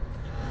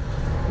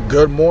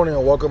Good morning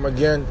and welcome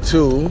again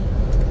to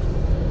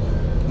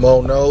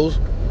Mo Knows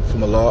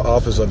from the law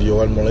office of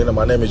Joel Molina.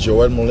 My name is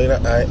Joel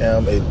Molina. I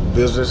am a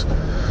business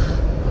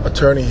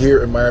attorney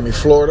here in Miami,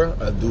 Florida.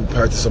 I do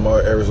practice some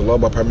other areas of law,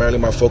 but primarily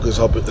my focus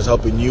is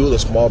helping you, the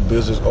small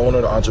business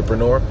owner, the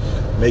entrepreneur,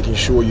 making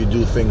sure you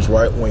do things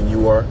right when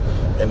you are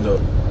in the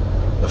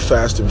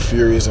fast and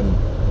furious and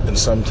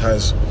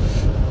sometimes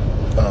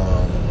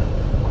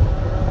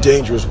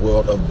dangerous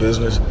world of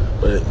business.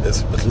 But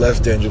it's less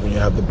dangerous when you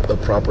have the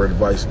proper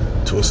advice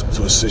to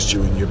assist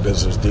you in your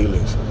business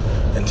dealings.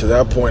 And to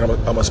that point, I'm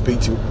going to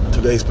speak to you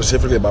today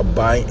specifically about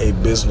buying a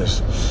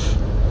business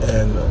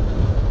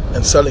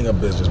and selling a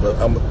business. But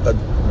I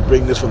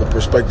bring this from the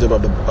perspective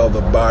of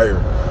the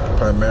buyer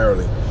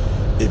primarily.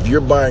 If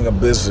you're buying a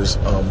business,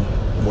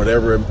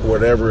 whatever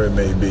it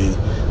may be,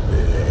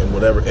 in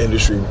whatever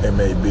industry it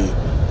may be,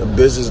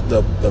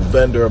 the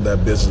vendor of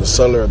that business, the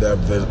seller of that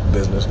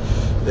business,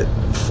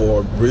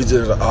 for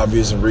reasons that are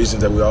obvious and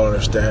reasons that we all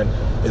understand,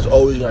 is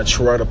always going to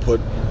try to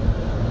put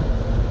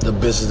the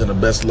business in the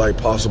best light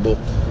possible.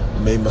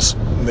 May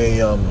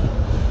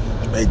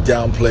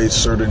downplay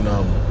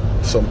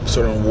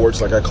certain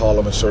words, like I call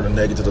them, and certain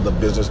negatives of the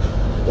business,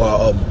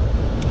 while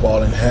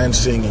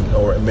enhancing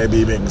or maybe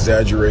even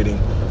exaggerating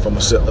within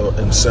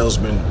a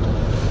salesman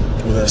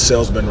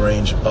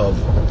range of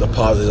the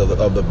positives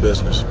of the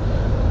business.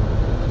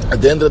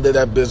 At the end of the day,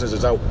 that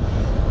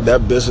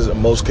business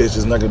in most cases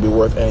is not going to be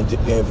worth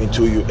anything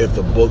to you if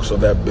the books of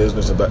that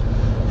business and the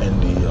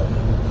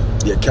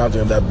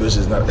accounting of that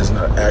business is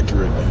not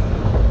accurate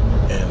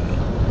and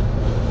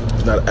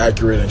it's not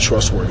accurate and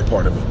trustworthy.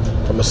 Pardon me.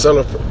 From a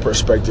seller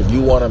perspective,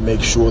 you want to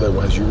make sure that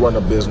as you run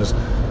a business,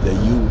 that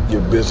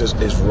your business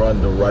is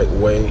run the right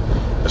way,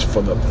 as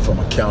from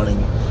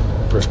accounting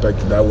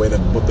perspective. That way, the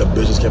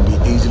business can be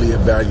easily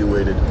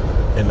evaluated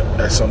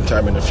at some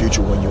time in the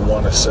future when you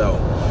want to sell.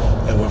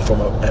 And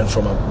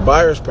from a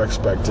buyer's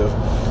perspective,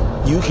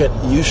 you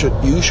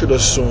should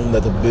assume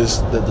that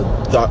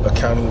the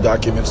accounting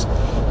documents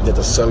that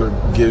the seller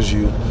gives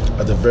you,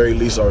 at the very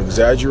least, are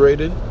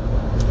exaggerated,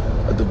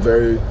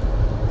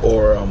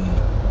 or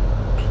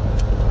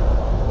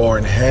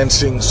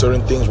enhancing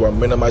certain things while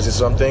minimizing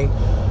something.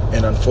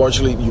 And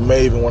unfortunately, you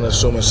may even want to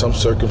assume in some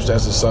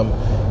circumstances, some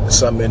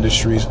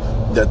industries,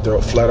 that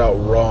they're flat out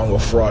wrong or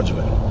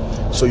fraudulent.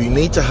 So you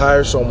need to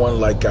hire someone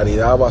like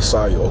Caridad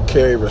Vasallo or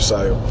Carrie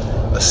Vasallo,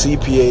 a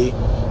CPA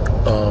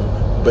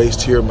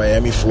based here in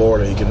Miami,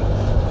 Florida. You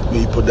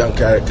put down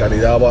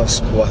Caridad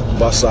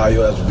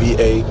Vasallo,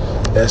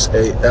 that's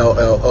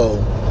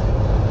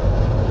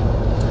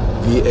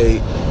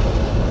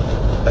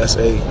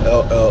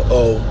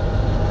VASALLO,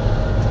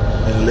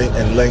 and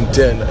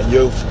LinkedIn, and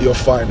you'll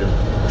find her.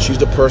 She's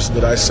the person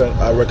that I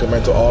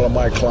recommend to all of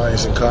my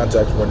clients and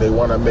contacts when they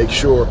want to make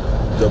sure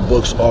the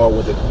books are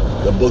what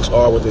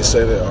they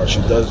say they are.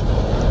 She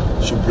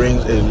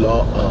brings a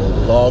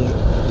long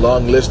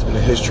list in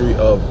the history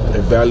of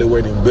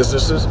evaluating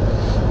businesses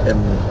and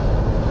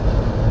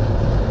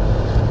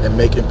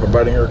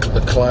providing her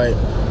the client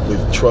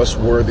with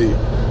trustworthy,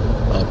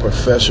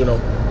 professional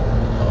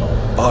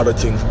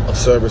auditing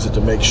services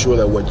to make sure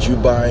that what you're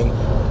buying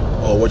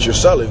or what you're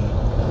selling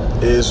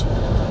is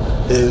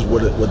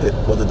what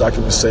the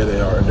documents say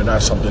they are, and they're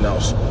not something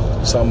else.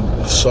 Some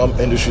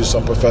industries,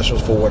 some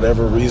professionals, for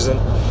whatever reason,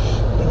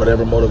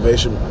 whatever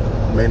motivation,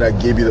 may not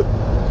give you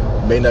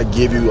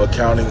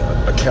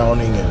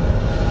accounting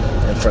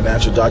and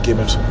financial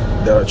documents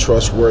that are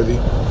trustworthy.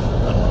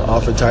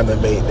 Oftentimes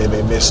they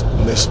may miss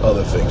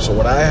other things. So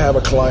when I have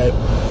a client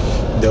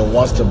that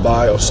wants to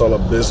buy or sell a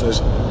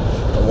business,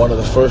 one of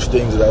the first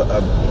things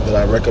that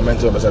I recommend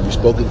to them is, have you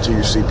spoken to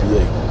your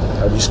CPA?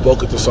 Have you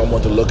spoken to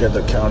someone to look at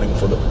the accounting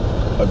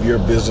of your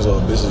business or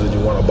the business that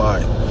you want to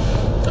buy?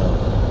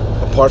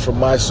 Apart from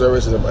my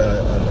services and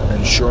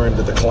ensuring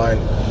that the client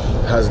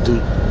has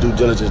due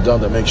diligence done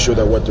to make sure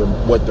that what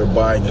they're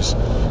buying is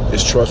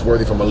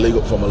trustworthy from a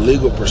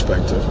legal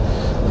perspective.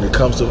 When it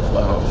comes to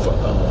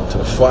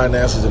the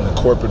finances and the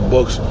corporate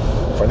books,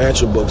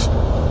 financial books,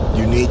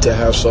 you need to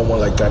have someone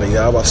like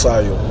Caridad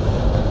Vasallo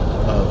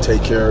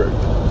take care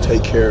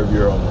of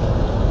your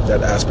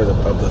that aspect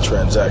of the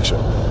transaction.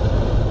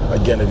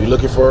 Again, if you're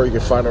looking for her, you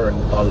can find her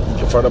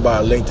by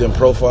a LinkedIn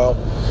profile.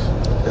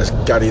 That's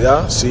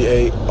Caridad,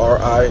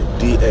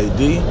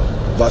 CARIDAD,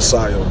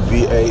 Vasallo,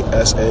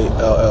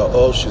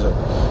 VASALLO. She's an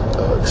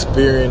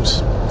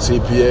experienced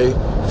CPA,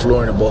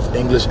 fluent in both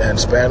English and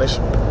Spanish.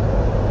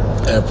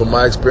 And from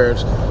my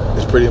experience,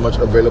 is pretty much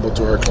available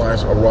to her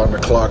clients around the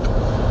clock,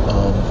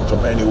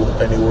 from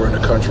anywhere in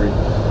the country,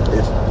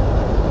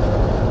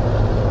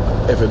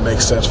 if it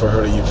makes sense for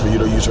you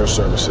to use her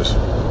services.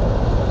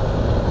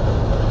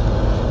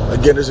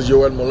 Again, this is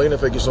Joel Molina.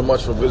 Thank you so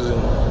much for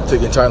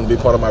taking time to be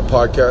part of my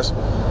podcast.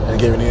 And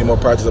again, if you need more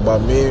practice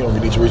about me, or if you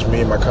need to reach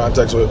me in my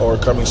contacts, or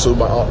coming soon,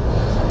 or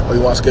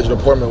you want to schedule an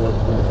appointment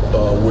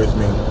with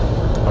me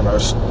on a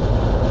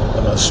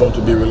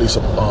soon-to-be released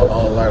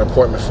online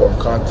appointment form,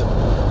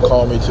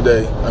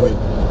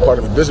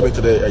 visit me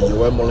today at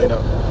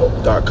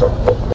joelmolina.com.